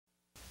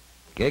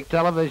KAKE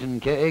Television,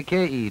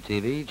 KAKE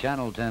TV,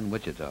 Channel 10,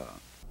 Wichita.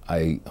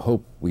 I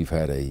hope we've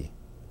had a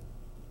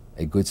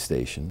good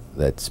station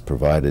that's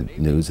provided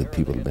news that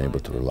people have been able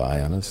to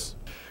rely on us.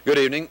 Good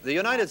evening. The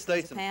United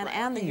States Japan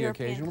and the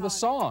European occasion with a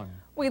song.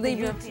 We leave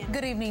European.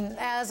 Good evening.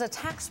 As a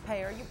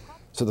taxpayer, you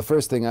So the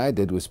first thing I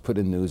did was put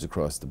in news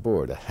across the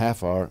board, a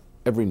half hour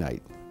every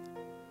night.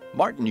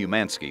 Martin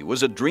Umansky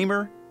was a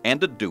dreamer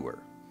and a doer.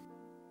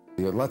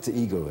 There's lots of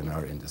ego in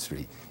our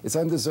industry. It's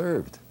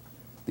undeserved.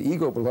 The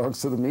ego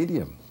belongs to the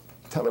medium,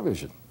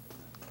 television.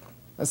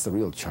 That's the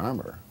real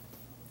charmer.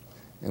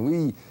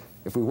 And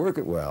if we work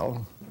it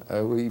well,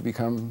 we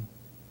become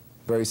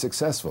very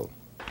successful.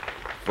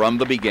 From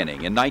the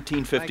beginning, in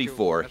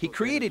 1954, he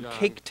created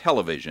KAKE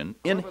Television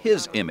in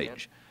his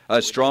image.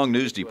 A strong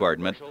news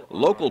department,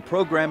 local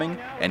programming,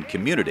 and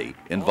community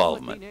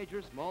involvement.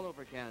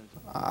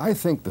 I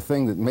think the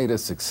thing that made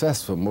us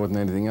successful more than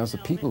anything else, the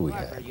people we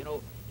had.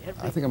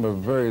 I think I'm a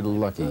very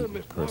lucky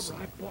person.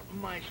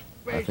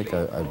 I think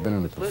I've been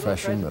in a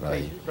profession that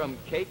I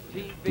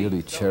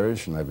dearly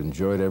cherish and I've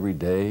enjoyed every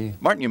day.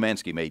 Martin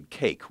Umansky made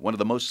KAKE one of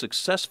the most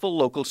successful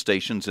local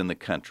stations in the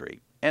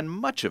country. And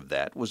much of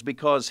that was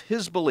because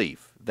his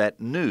belief that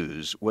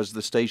news was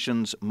the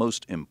station's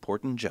most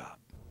important job.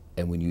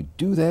 And when you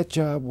do that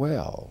job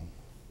well,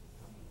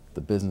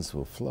 the business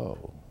will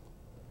flow.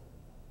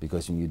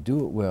 Because when you do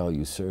it well,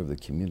 you serve the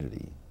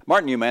community.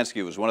 Martin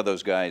Umansky was one of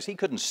those guys, he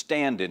couldn't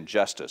stand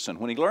injustice. And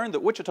when he learned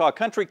that Wichita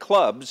country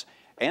clubs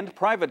and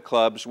private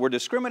clubs were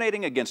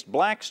discriminating against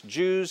blacks,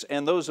 Jews,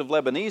 and those of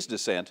Lebanese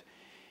descent,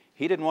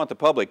 he didn't want the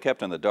public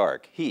kept in the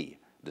dark. He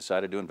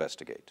decided to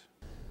investigate.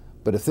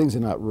 But if things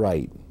are not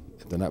right,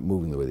 if they're not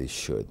moving the way they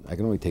should, I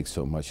can only take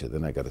so much of it,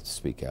 then I got to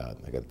speak out.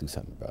 I got to do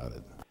something about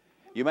it.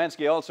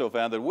 Umansky also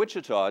found that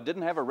Wichita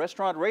didn't have a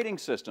restaurant rating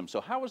system, so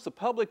how was the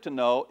public to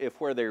know if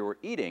where they were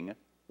eating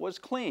was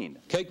clean?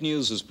 KAKE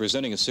News is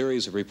presenting a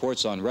series of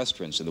reports on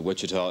restaurants in the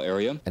Wichita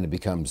area. And it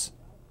becomes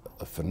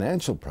a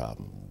financial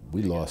problem.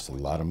 We lost a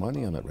lot of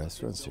money on that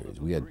restaurant series.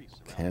 We had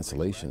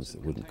cancellations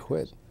that wouldn't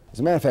quit.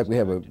 As a matter of fact, we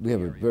have a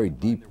very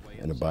deep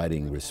and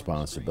abiding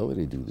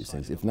responsibility to do these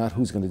things. If not,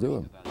 who's going to do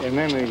them? And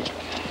then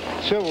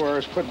the silverware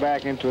is put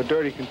back into a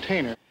dirty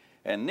container.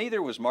 And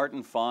neither was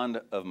Martin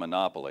fond of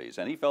monopolies,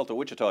 and he felt the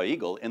Wichita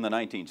Eagle in the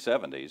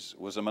 1970s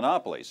was a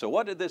monopoly. So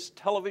what did this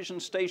television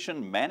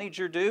station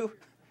manager do?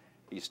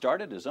 He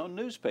started his own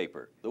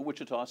newspaper, the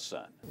Wichita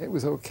Sun. It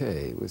was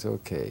okay. It was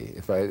okay.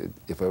 If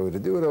I were to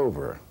do it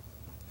over,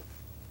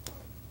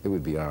 it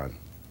would be on.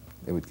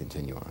 It would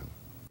continue on.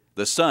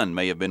 The Sun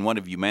may have been one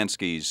of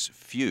Umansky's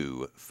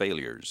few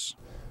failures.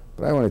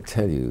 But I want to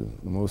tell you,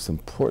 the most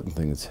important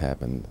thing that's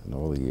happened in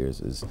all the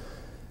years is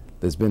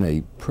there's been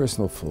a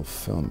personal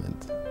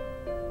fulfillment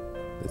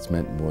that's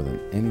meant more than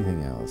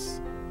anything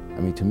else.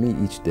 I mean, to me,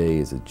 each day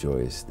is a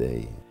joyous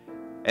day.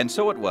 And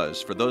so it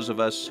was for those of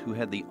us who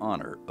had the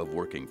honor of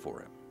working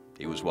for him.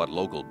 He was what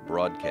local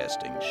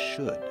broadcasting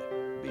should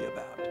be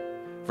about.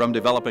 From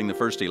developing the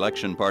first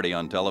election party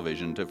on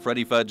television to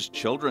Freddie Fudd's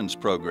children's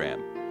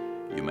program,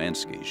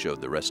 Umansky showed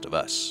the rest of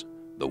us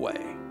the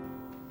way.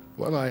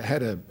 Well, I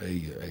had a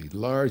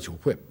large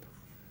whip.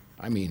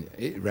 I mean,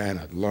 it ran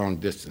a long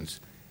distance.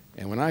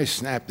 And when I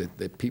snapped it,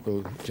 the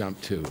people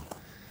jumped too.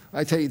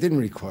 I tell you, it didn't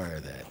require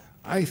that.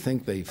 I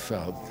think they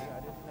felt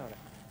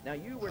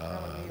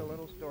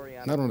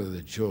not only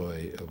the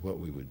joy of what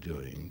we were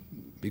doing,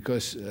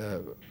 because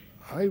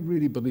I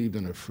really believed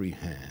in a free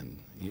hand.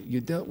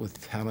 You dealt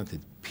with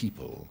talented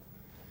people.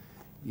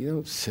 You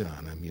don't sit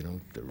on them, you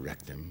don't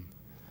direct them.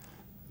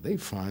 They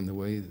find the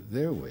way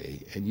their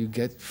way, and you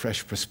get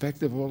fresh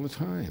perspective all the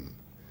time.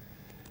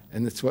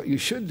 And that's what you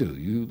should do.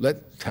 You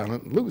let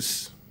talent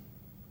loose.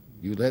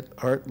 You let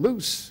art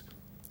loose,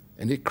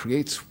 and it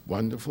creates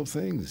wonderful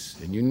things,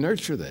 and you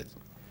nurture that.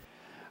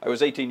 I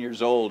was 18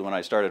 years old when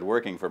I started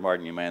working for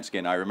Martin Umansky,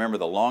 and I remember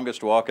the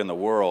longest walk in the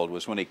world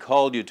was when he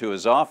called you to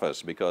his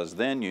office, because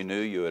then you knew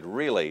you had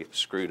really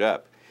screwed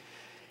up.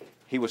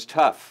 He was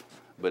tough,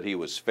 but he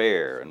was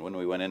fair, and when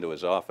we went into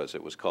his office,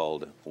 it was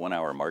called 1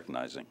 hour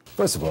Martinizing.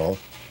 First of all,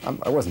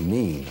 I wasn't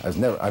mean.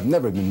 I've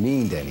never been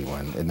mean to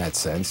anyone in that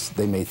sense.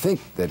 They may think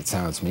that it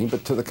sounds mean,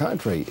 but to the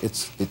contrary,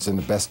 it's in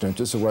the best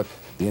interest of what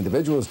the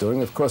individual is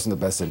doing, of course in the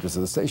best interest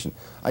of the station.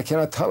 I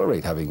cannot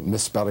tolerate having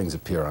misspellings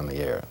appear on the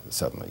air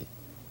suddenly.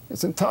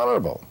 It's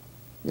intolerable,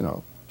 you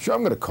know. Sure,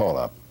 I'm going to call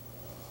up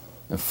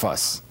and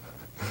fuss.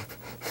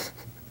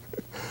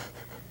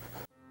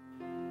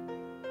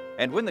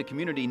 And when the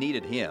community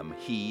needed him,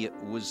 he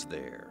was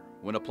there.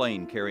 When a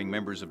plane carrying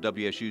members of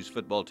WSU's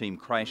football team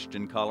crashed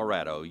in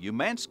Colorado,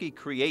 Umansky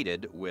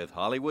created, with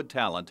Hollywood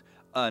talent,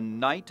 a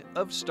Night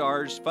of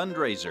Stars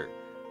fundraiser,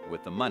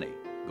 with the money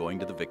going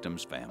to the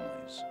victims'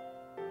 families.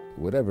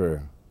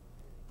 Whatever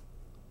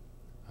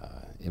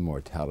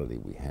immortality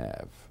we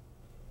have,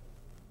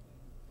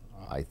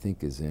 I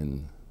think is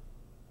in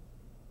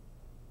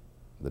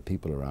the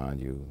people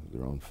around you,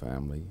 your own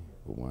family,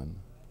 for one.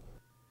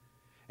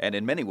 And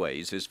in many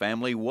ways, his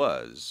family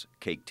was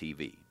KAKE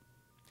TV.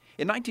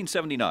 In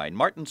 1979,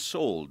 Martin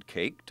sold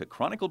KAKE to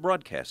Chronicle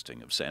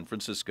Broadcasting of San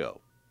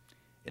Francisco.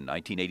 In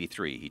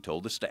 1983, he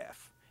told the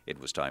staff it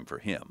was time for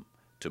him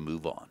to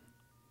move on.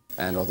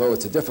 And although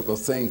it's a difficult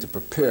thing to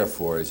prepare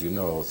for, as you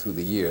know, through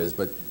the years,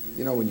 but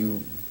you know, when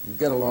you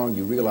get along,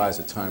 you realize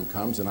the time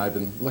comes, and I've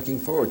been looking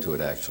forward to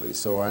it, actually.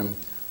 So I'm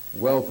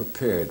well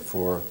prepared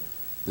for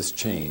this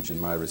change in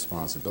my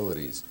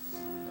responsibilities.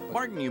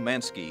 Martin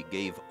Umansky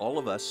gave all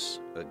of us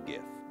a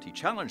gift. He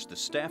challenged the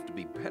staff to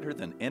be better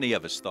than any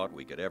of us thought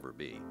we could ever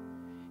be.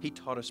 He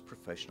taught us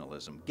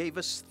professionalism, gave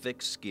us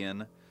thick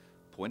skin,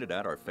 pointed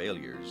out our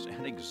failures,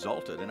 and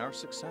exulted in our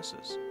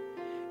successes.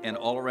 And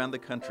all around the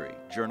country,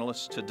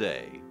 journalists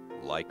today,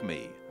 like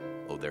me,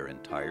 owe their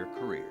entire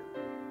career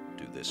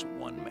to this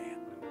one man.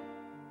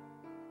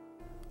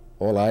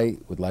 All I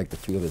would like to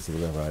feel is that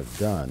whatever I've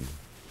done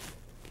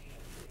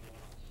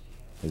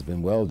has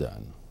been well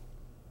done.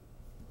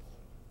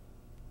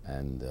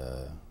 And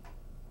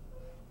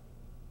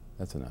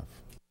that's enough.